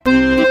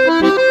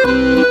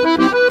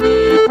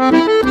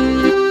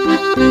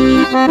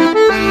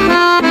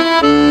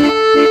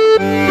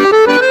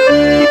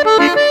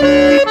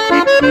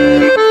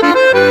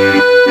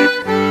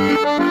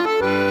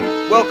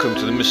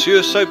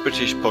Monsieur So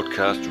British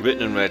podcast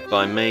written and read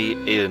by me,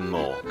 Ian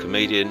Moore,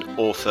 comedian,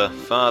 author,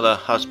 father,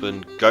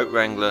 husband, goat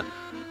wrangler,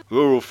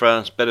 rural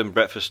France bed and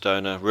breakfast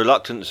owner,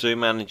 reluctant zoo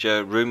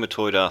manager,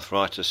 rheumatoid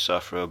arthritis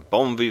sufferer,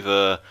 bon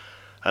viveur,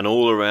 and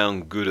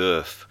all-around good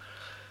earth.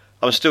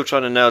 I'm still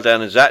trying to nail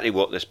down exactly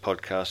what this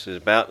podcast is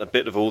about, a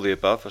bit of all the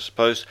above, I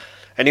suppose.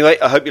 Anyway,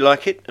 I hope you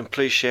like it, and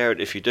please share it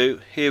if you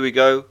do. Here we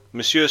go,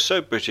 Monsieur So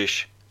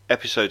British,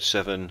 Episode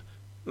 7,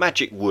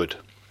 Magic Wood.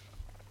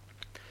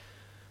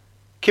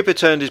 Kipper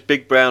turned his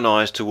big brown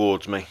eyes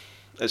towards me.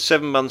 At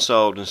 7 months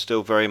old and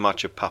still very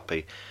much a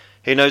puppy,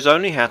 he knows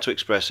only how to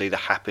express either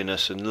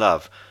happiness and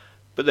love,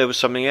 but there was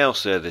something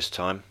else there this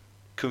time,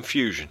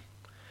 confusion.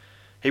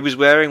 He was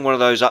wearing one of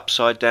those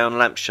upside-down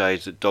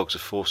lampshades that dogs are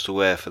forced to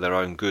wear for their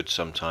own good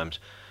sometimes,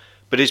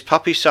 but his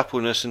puppy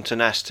suppleness and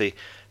tenacity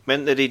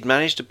meant that he'd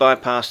managed to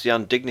bypass the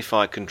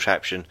undignified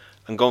contraption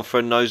and gone for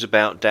a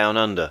nose-about down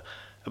under,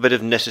 a bit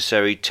of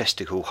necessary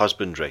testicle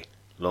husbandry,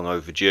 long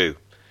overdue.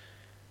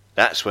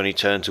 That's when he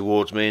turned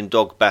towards me in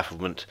dog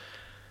bafflement.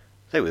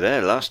 "They were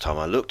there last time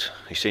I looked,"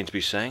 he seemed to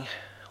be saying.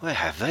 "Where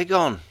have they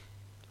gone?"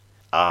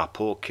 Ah,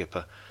 poor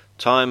Kipper.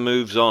 Time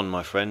moves on,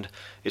 my friend.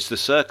 It's the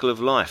circle of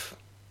life.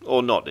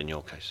 Or not, in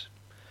your case.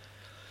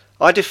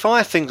 I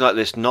defy things like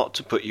this not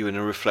to put you in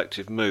a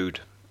reflective mood.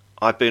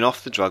 I've been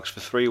off the drugs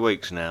for 3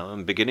 weeks now,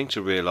 and beginning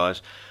to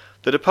realise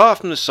that apart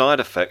from the side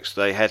effects,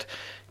 they had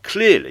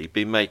clearly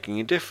been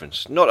making a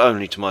difference, not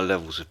only to my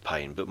levels of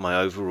pain, but my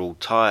overall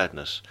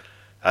tiredness.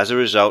 As a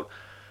result,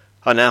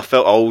 I now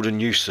felt old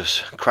and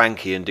useless,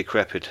 cranky and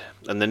decrepit,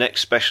 and the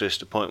next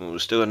specialist appointment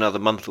was still another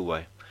month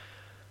away.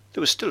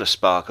 There was still a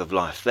spark of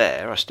life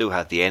there. I still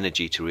had the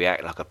energy to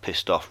react like a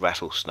pissed-off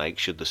rattlesnake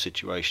should the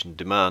situation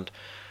demand.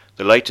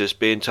 The latest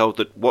being told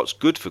that what's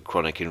good for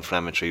chronic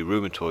inflammatory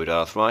rheumatoid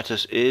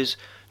arthritis is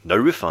no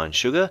refined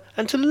sugar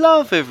and to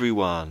love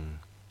everyone.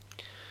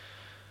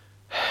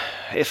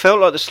 It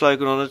felt like the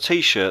slogan on a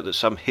t-shirt that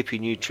some hippie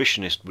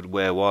nutritionist would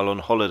wear while on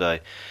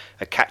holiday,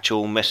 a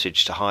catch-all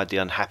message to hide the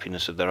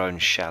unhappiness of their own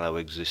shallow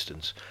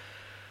existence.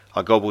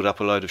 I gobbled up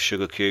a load of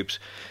sugar cubes,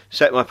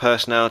 set my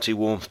personality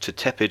warmth to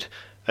tepid,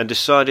 and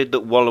decided that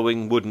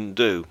wallowing wouldn't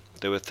do.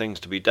 There were things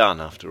to be done,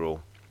 after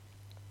all.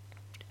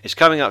 It's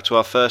coming up to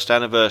our first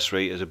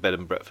anniversary as a bed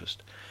and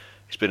breakfast.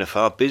 It's been a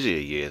far busier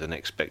year than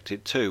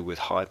expected, too, with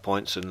high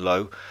points and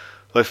low,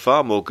 though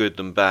far more good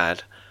than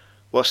bad.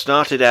 What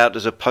started out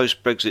as a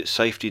post-Brexit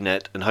safety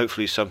net and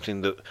hopefully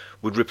something that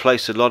would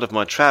replace a lot of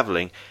my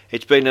travelling,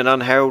 it's been an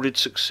unheralded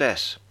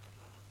success.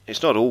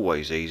 It's not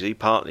always easy,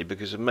 partly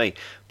because of me,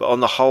 but on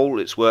the whole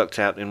it's worked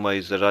out in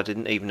ways that I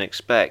didn't even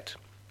expect.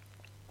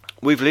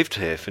 We've lived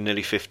here for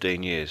nearly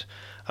 15 years,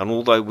 and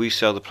although we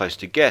sell the place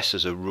to guests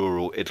as a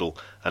rural idyll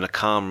and a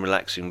calm,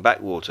 relaxing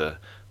backwater,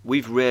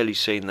 we've rarely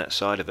seen that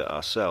side of it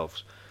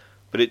ourselves.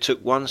 But it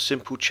took one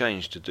simple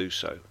change to do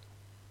so.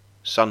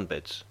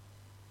 Sunbeds.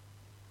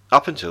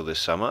 Up until this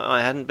summer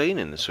I hadn't been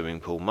in the swimming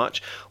pool much,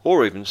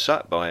 or even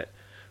sat by it.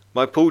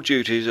 My pool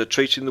duties are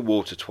treating the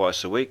water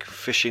twice a week,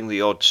 fishing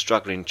the odd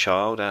struggling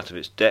child out of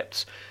its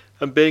depths,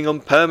 and being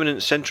on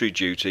permanent sentry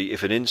duty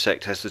if an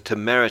insect has the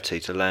temerity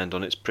to land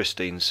on its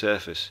pristine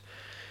surface.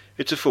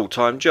 It's a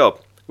full-time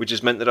job, which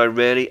has meant that I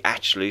rarely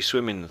actually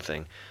swim in the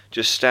thing,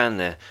 just stand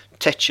there,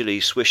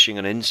 tetchily swishing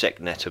an insect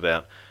net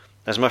about.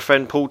 As my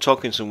friend Paul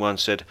Tonkinson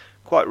once said,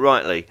 quite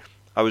rightly,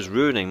 I was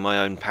ruining my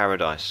own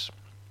paradise.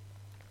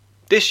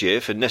 This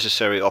year, for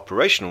necessary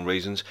operational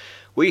reasons,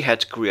 we had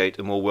to create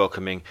a more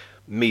welcoming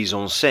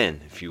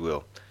mise-en-scène, if you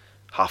will.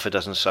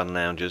 6 sun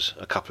loungers,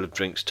 a couple of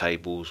drinks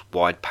tables,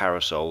 wide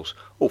parasols,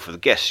 all for the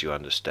guests, you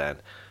understand,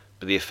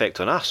 but the effect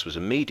on us was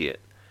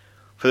immediate.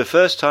 For the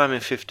first time in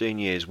 15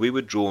 years we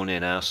were drawn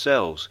in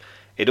ourselves.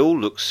 It all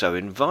looked so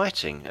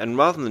inviting, and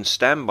rather than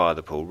stand by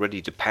the pool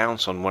ready to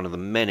pounce on one of the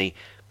many,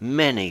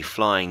 many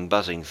flying,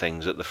 buzzing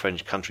things that the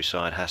French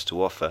countryside has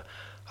to offer,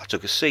 I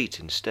took a seat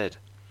instead.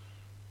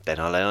 Then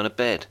I lay on a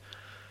bed.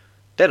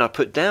 Then I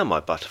put down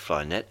my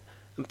butterfly net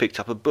and picked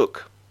up a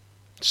book.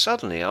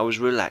 Suddenly I was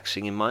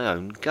relaxing in my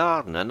own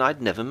garden, and I'd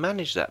never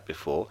managed that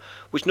before,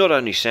 which not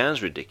only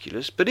sounds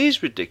ridiculous, but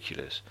is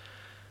ridiculous.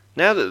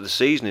 Now that the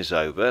season is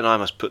over, and I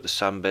must put the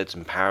sunbeds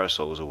and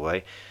parasols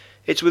away,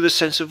 it's with a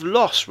sense of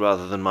loss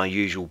rather than my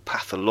usual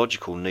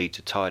pathological need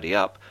to tidy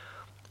up.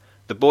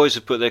 The boys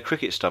have put their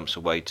cricket stumps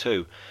away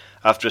too,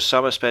 after a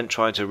summer spent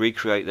trying to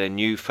recreate their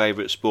new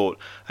favourite sport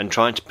and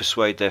trying to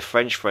persuade their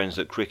French friends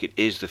that cricket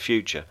is the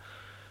future,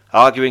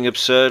 arguing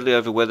absurdly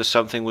over whether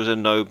something was a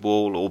no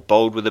ball or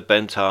bowled with a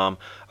bent arm,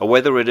 or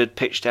whether it had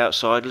pitched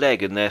outside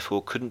leg and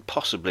therefore couldn't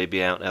possibly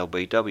be out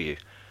LBW.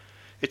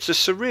 It's a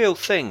surreal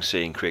thing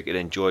seeing cricket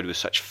enjoyed with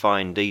such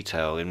fine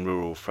detail in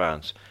rural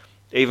France,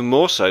 even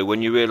more so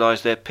when you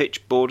realise their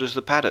pitch borders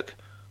the paddock.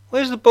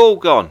 Where's the ball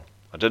gone?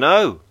 I don't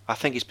know. I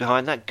think it's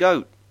behind that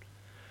goat.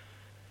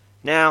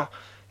 Now,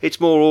 it's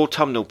more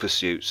autumnal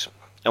pursuits,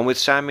 and with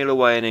Samuel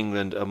away in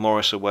England and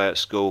Morris away at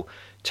school,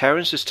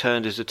 Terence has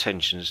turned his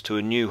attentions to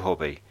a new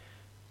hobby,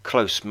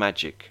 close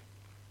magic.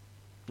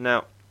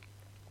 Now,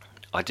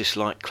 I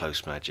dislike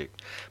close magic.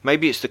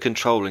 Maybe it's the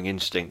controlling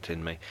instinct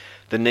in me,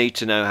 the need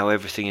to know how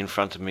everything in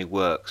front of me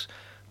works,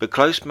 but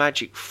close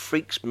magic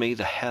freaks me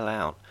the hell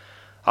out.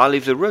 I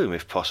leave the room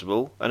if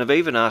possible, and have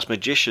even asked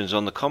magicians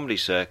on the comedy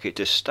circuit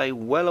to stay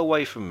well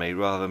away from me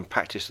rather than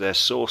practice their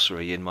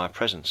sorcery in my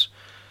presence.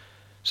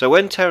 So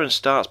when Terence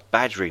starts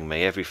badgering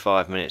me every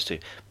 5 minutes to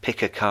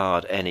pick a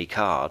card, any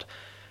card,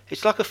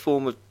 it's like a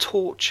form of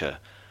torture.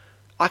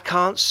 I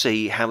can't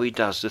see how he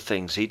does the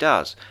things he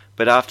does,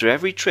 but after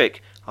every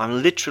trick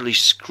I'm literally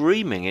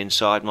screaming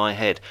inside my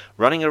head,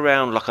 running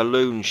around like a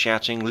loon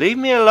shouting, "Leave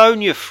me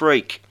alone, you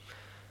freak!"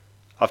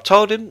 I've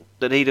told him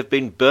that he'd have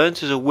been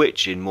burnt as a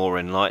witch in more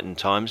enlightened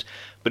times,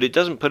 but it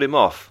doesn't put him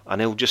off, and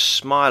he'll just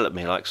smile at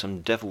me like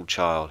some devil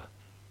child.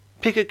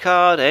 "Pick a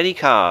card, any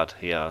card,"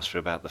 he asked for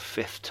about the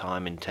 5th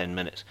time in 10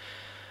 minutes,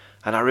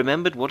 and I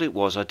remembered what it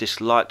was I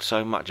disliked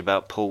so much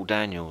about Paul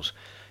Daniels.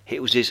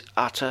 It was his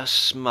utter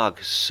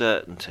smug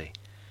certainty.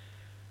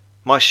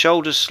 My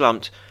shoulders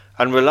slumped,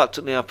 and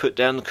reluctantly I put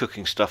down the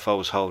cooking stuff I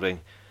was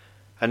holding,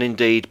 and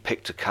indeed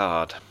picked a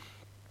card.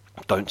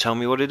 "Don't tell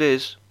me what it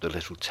is," the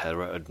little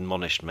terror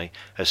admonished me,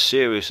 as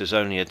serious as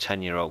only a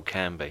 10-year-old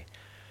can be.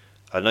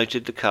 I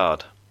noted the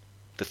card,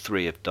 the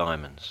 3 of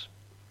diamonds.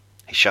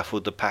 He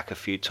shuffled the pack a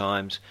few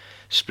times,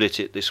 split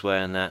it this way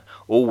and that,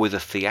 all with a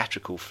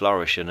theatrical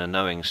flourish and a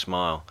knowing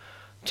smile.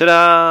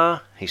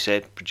 "Ta-da!" he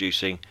said,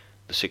 producing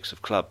the 6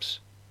 of clubs.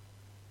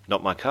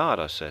 "Not my card,"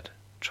 I said,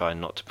 trying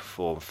not to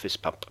perform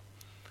fist pump.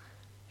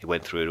 He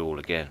went through it all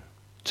again.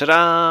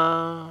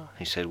 "Ta-da!"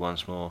 he said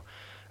once more,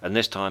 and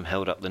this time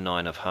held up the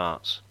 9 of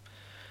hearts.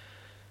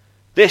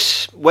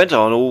 This went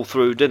on all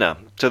through dinner,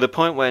 to the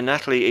point where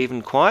Natalie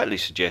even quietly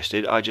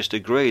suggested I just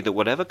agree that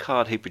whatever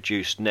card he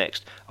produced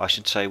next I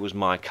should say was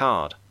my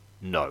card.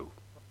 No,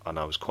 and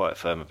I was quite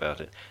firm about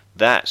it.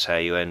 That's how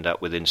you end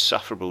up with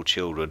insufferable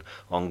children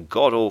on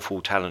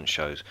god-awful talent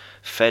shows,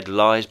 fed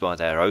lies by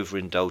their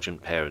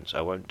overindulgent parents.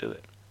 I won't do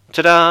it.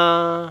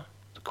 Ta-da!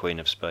 The Queen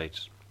of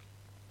Spades.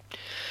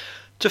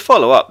 To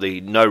follow up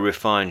the no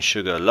refined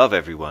sugar, love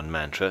everyone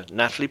mantra,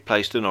 Natalie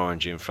placed an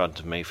orange in front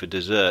of me for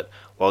dessert,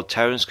 while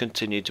Terence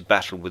continued to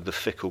battle with the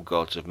fickle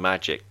gods of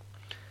magic.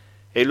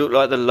 It looked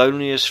like the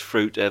loneliest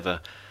fruit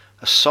ever,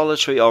 a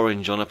solitary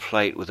orange on a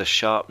plate with a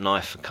sharp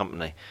knife for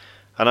company,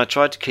 and I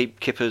tried to keep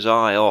Kipper's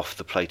eye off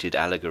the plated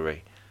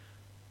allegory.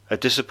 A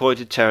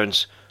disappointed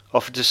Terence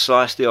offered to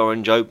slice the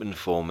orange open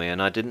for me,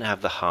 and I didn't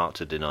have the heart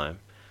to deny him.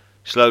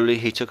 Slowly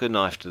he took a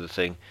knife to the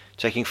thing,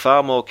 taking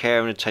far more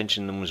care and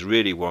attention than was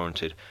really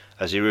warranted,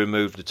 as he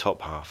removed the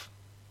top half.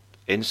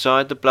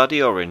 Inside the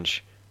bloody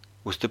orange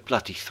was the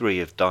bloody 3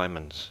 of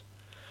diamonds.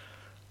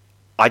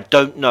 I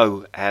don't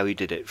know how he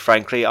did it.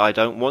 Frankly, I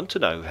don't want to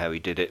know how he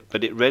did it,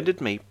 but it rendered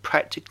me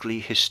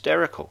practically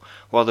hysterical,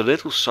 while the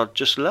little sod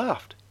just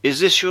laughed. "Is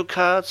this your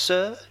card,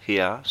 sir?" he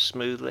asked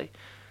smoothly.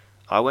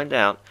 I went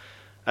out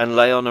and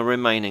lay on a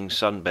remaining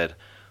sunbed,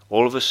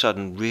 all of a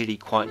sudden really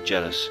quite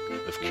jealous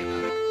of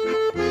Kipper.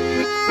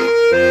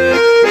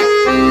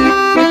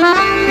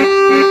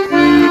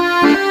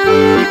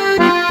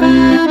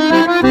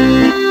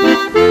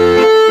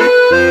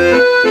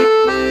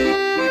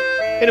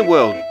 In a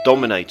world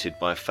dominated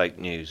by fake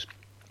news,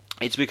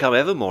 it's become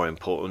ever more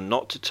important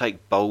not to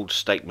take bold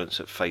statements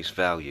at face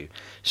value.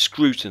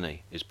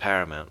 Scrutiny is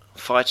paramount,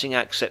 fighting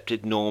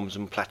accepted norms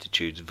and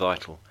platitudes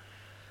vital.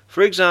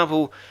 For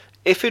example,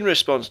 if in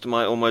response to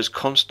my almost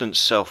constant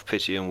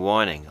self-pity and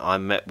whining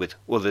I'm met with,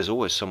 "Well, there's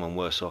always someone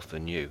worse off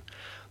than you,"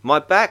 my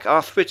back,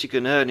 arthritic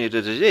and herniated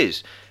as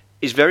it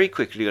is very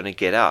quickly going to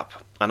get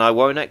up, and I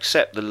won't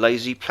accept the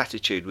lazy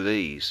platitude with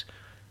ease.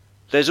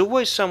 "There's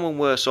always someone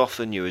worse off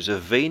than you" is a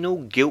venal,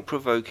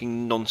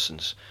 guilt-provoking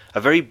nonsense,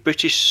 a very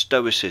British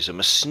stoicism,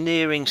 a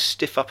sneering,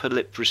 stiff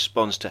upper-lip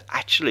response to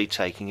actually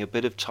taking a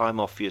bit of time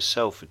off for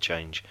yourself for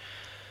change.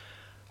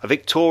 A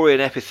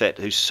Victorian epithet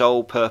whose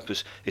sole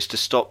purpose is to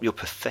stop your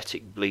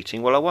pathetic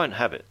bleating. Well, I won't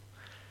have it.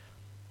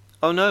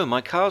 "Oh no,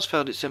 my car's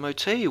failed its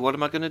MOT. What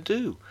am I going to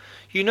do?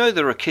 You know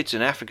there are kids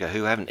in Africa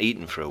who haven't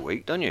eaten for a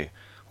week, don't you?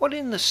 What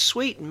in the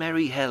sweet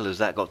merry hell has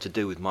that got to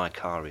do with my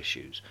car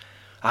issues?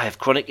 I have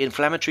chronic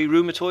inflammatory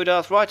rheumatoid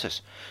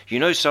arthritis. You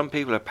know some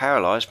people are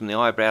paralysed from the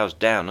eyebrows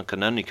down and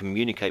can only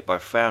communicate by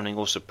frowning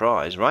or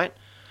surprise, right?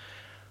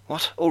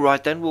 What? All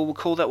right then, we'll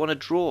call that one a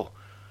draw.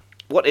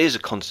 What is a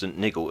constant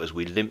niggle as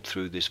we limp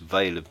through this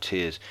vale of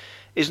tears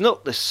is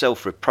not the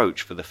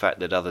self-reproach for the fact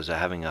that others are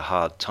having a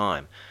hard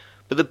time,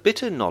 but the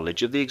bitter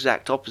knowledge of the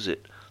exact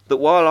opposite, that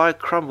while I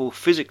crumble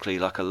physically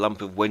like a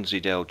lump of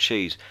Wensleydale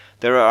cheese,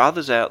 there are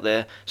others out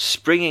there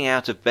springing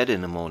out of bed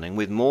in the morning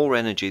with more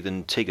energy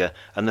than Tigger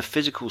and the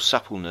physical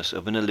suppleness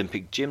of an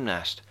Olympic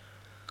gymnast.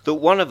 That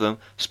one of them,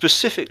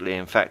 specifically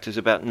in fact, is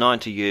about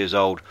 90 years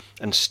old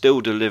and still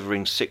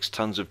delivering 6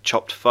 tons of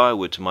chopped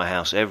firewood to my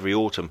house every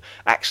autumn,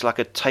 acts like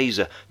a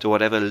taser to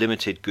whatever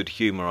limited good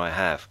humour I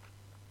have.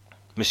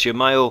 Monsieur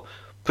Maillot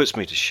puts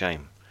me to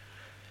shame.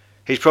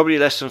 He's probably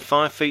less than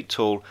 5 feet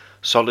tall,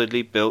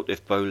 solidly built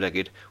if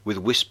bow-legged, with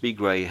wispy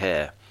grey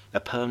hair, a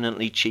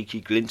permanently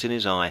cheeky glint in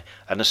his eye,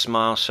 and a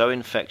smile so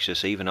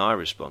infectious even I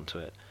respond to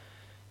it.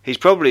 He's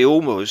probably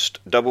almost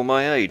double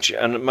my age,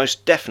 and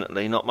most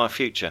definitely not my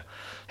future.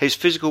 His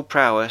physical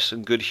prowess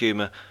and good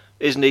humour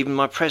isn't even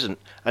my present,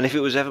 and if it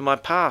was ever my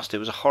past, it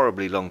was a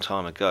horribly long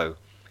time ago.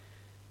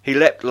 He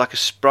leapt like a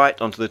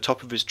sprite onto the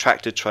top of his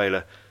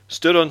tractor-trailer,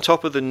 stood on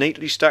top of the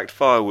neatly stacked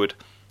firewood,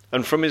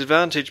 and from his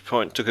vantage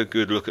point took a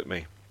good look at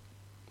me.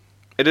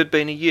 It had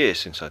been a year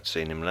since I'd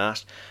seen him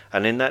last,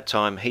 and in that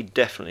time he'd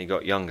definitely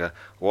got younger,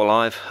 while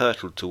I've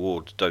hurtled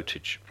towards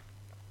dotage.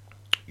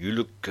 "You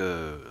look,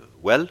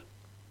 well?"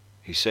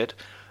 he said,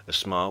 a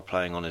smile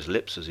playing on his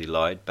lips as he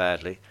lied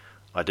badly.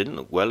 I didn't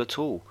look well at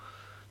all.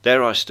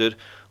 There I stood,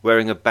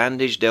 wearing a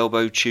bandaged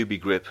elbow tubey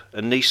grip,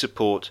 a knee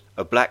support,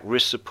 a black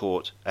wrist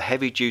support, a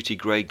heavy-duty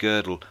grey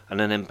girdle, and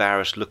an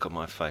embarrassed look on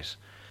my face.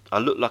 I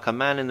looked like a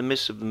man in the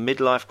midst of the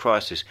midlife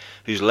crisis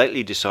who's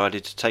lately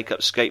decided to take up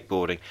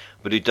skateboarding,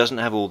 but who doesn't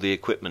have all the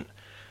equipment.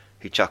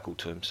 He chuckled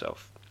to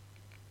himself.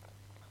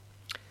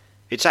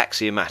 It's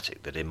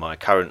axiomatic that in my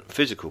current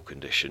physical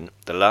condition,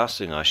 the last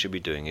thing I should be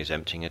doing is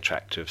emptying a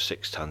tractor of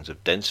 6 tons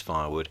of dense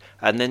firewood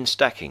and then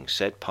stacking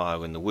said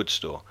pile in the wood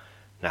store.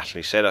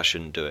 Natalie said I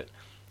shouldn't do it.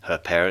 Her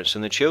parents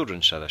and the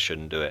children said I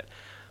shouldn't do it.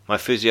 My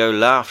physio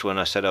laughed when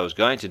I said I was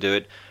going to do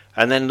it,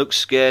 and then looked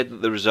scared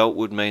that the result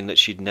would mean that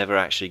she'd never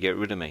actually get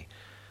rid of me.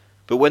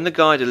 But when the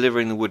guy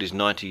delivering the wood is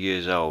 90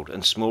 years old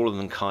and smaller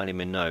than Kylie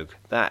Minogue,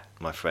 that,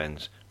 my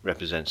friends,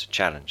 represents a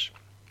challenge.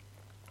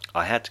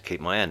 I had to keep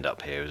my end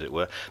up here, as it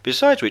were.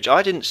 Besides which,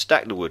 I didn't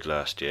stack the wood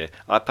last year.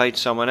 I paid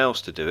someone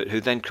else to do it,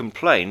 who then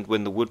complained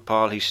when the wood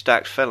pile he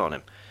stacked fell on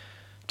him.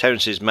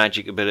 Terence's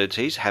magic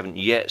abilities haven't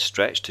yet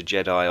stretched to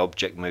Jedi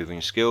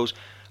object-moving skills,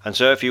 and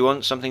so if you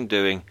want something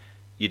doing,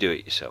 you do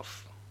it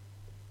yourself.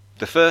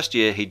 The first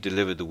year he'd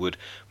delivered the wood,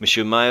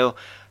 Monsieur Mayo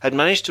had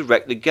managed to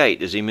wreck the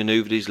gate as he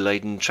manoeuvred his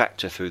laden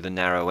tractor through the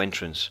narrow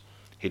entrance.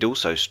 He'd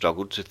also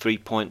struggled to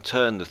 3-point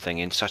turn the thing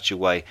in such a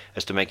way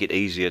as to make it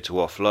easier to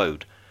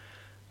offload.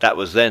 That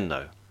was then,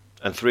 though,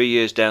 and 3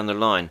 years down the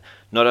line,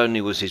 not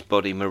only was his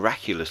body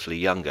miraculously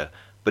younger,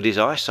 but his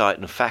eyesight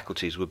and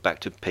faculties were back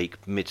to peak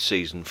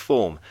mid-season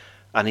form,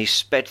 and he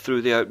sped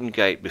through the open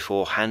gate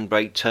before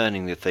handbrake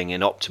turning the thing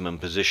in optimum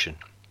position.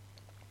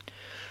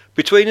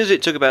 Between us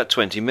it took about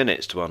 20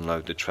 minutes to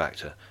unload the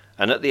tractor,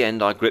 and at the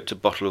end I gripped a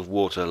bottle of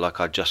water like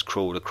I'd just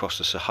crawled across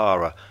the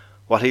Sahara,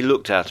 while he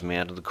looked at me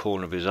out of the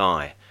corner of his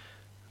eye.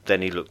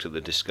 Then he looked at the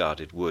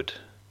discarded wood.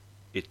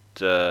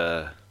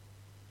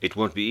 It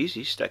won't be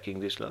easy stacking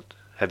this lot.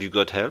 Have you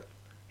got help?"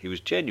 He was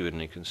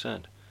genuinely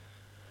concerned.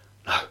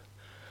 No,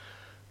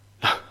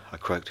 I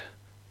croaked.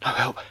 "No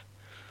help."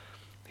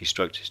 He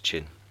stroked his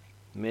chin.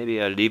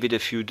 "Maybe I'll leave it a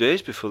few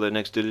days before the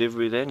next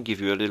delivery then, give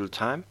you a little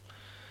time."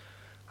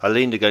 I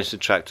leaned against the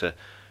tractor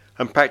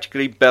and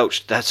practically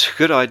belched, "That's a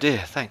good idea,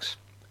 thanks,"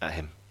 at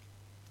him.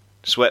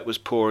 Sweat was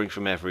pouring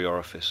from every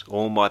orifice.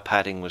 All my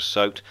padding was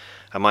soaked,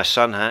 and my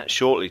sun hat,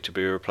 shortly to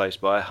be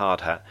replaced by a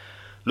hard hat,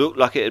 looked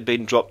like it had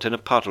been dropped in a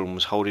puddle and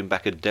was holding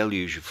back a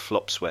deluge of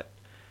flop sweat.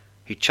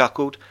 He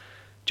chuckled,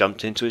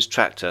 jumped into his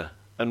tractor,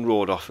 and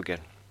roared off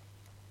again.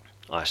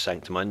 I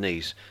sank to my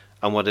knees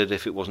and wondered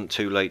if it wasn't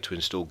too late to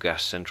install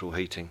gas central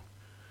heating.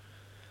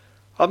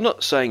 I'm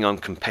not saying I'm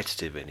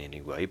competitive in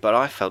any way, but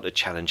I felt a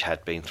challenge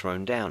had been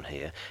thrown down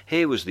here.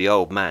 Here was the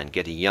old man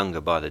getting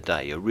younger by the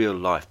day, a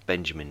real-life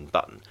Benjamin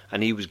Button,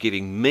 and he was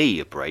giving me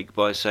a break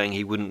by saying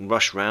he wouldn't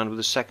rush round with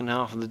the second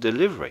half of the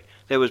delivery.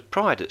 There was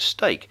pride at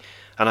stake,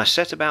 and I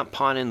set about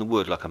piling the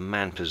wood like a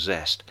man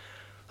possessed.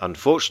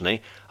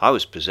 Unfortunately, I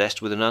was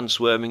possessed with an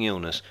unswerving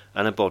illness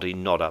and a body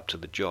not up to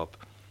the job.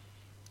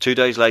 2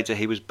 days later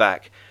he was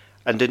back,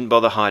 and didn't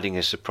bother hiding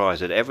his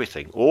surprise at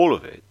everything, all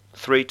of it,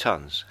 3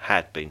 tons,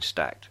 had been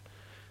stacked.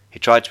 He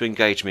tried to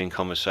engage me in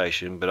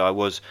conversation, but I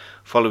was,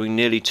 following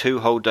nearly 2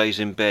 whole days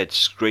in bed,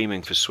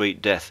 screaming for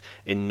sweet death,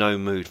 in no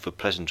mood for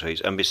pleasantries,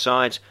 and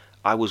besides,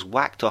 I was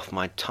whacked off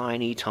my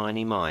tiny,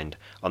 tiny mind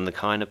on the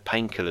kind of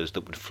painkillers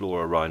that would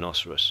floor a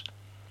rhinoceros.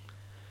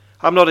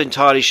 I'm not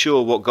entirely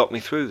sure what got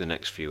me through the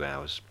next few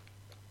hours.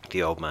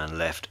 The old man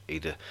left,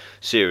 either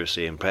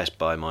seriously impressed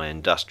by my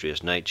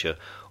industrious nature,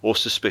 or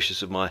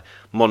suspicious of my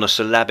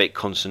monosyllabic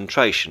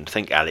concentration,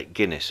 think Alec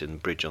Guinness in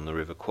Bridge on the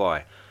River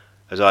Kwai,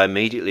 as I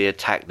immediately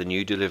attacked the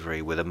new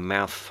delivery with a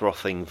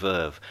mouth-frothing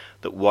verve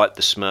that wiped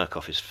the smirk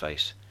off his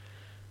face.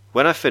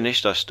 When I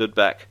finished, I stood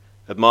back,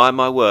 admired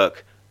my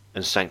work,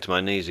 and sank to my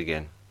knees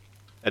again,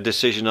 a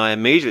decision I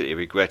immediately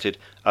regretted,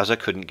 as I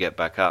couldn't get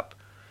back up.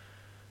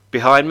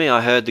 Behind me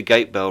I heard the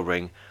gate bell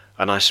ring,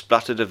 and I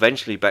spluttered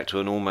eventually back to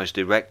an almost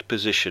erect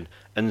position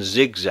and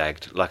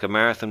zigzagged like a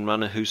marathon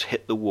runner who's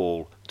hit the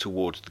wall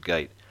towards the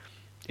gate.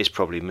 It's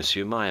probably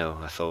Monsieur Mayo,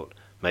 I thought.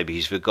 Maybe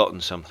he's forgotten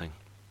something.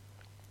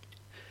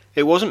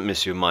 It wasn't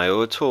Monsieur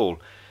Mayo at all.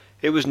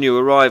 It was new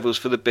arrivals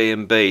for the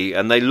B&B,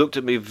 and they looked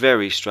at me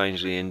very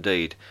strangely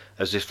indeed,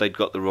 as if they'd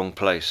got the wrong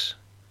place.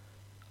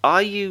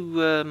 Are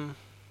you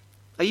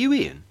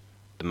Ian?"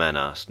 the man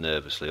asked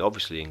nervously,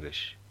 obviously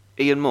English.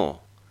 "Ian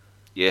Moore?"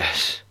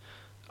 "Yes,"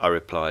 I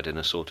replied in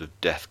a sort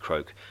of death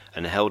croak,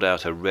 and held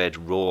out a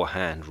red, raw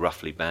hand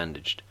roughly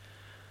bandaged.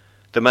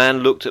 The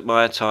man looked at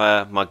my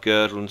attire, my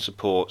girdle and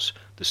supports,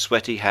 the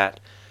sweaty hat.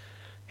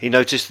 He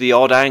noticed the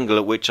odd angle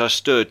at which I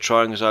stood,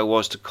 trying as I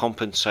was to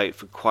compensate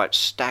for quite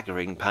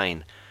staggering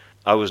pain.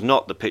 I was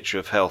not the picture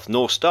of health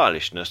nor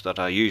stylishness that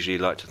I usually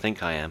like to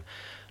think I am.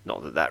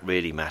 Not that that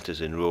really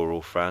matters in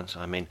rural France.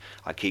 I mean,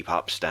 I keep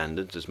up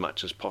standards as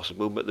much as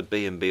possible, but the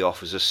B&B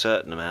offers a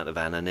certain amount of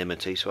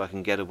anonymity, so I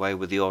can get away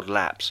with the odd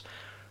lapse.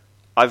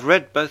 "I've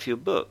read both your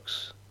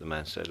books," the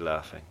man said,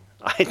 laughing.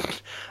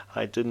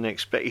 I didn't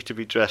expect you to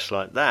be dressed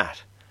like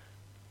that."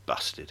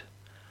 Busted.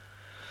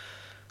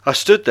 I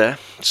stood there,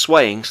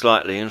 swaying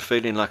slightly and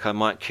feeling like I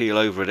might keel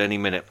over at any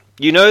minute.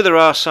 "You know there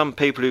are some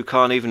people who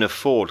can't even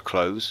afford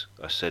clothes,"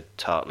 I said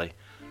tartly.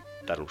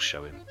 "That'll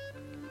show him."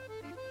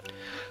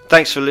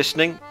 Thanks for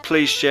listening.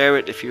 Please share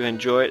it if you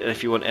enjoy it, and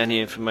if you want any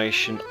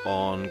information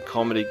on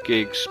comedy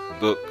gigs,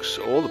 books,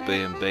 or the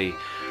B&B,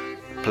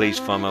 please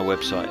find my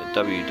website at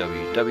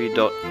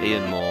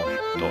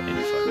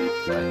www.ianmoore.info.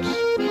 Thanks.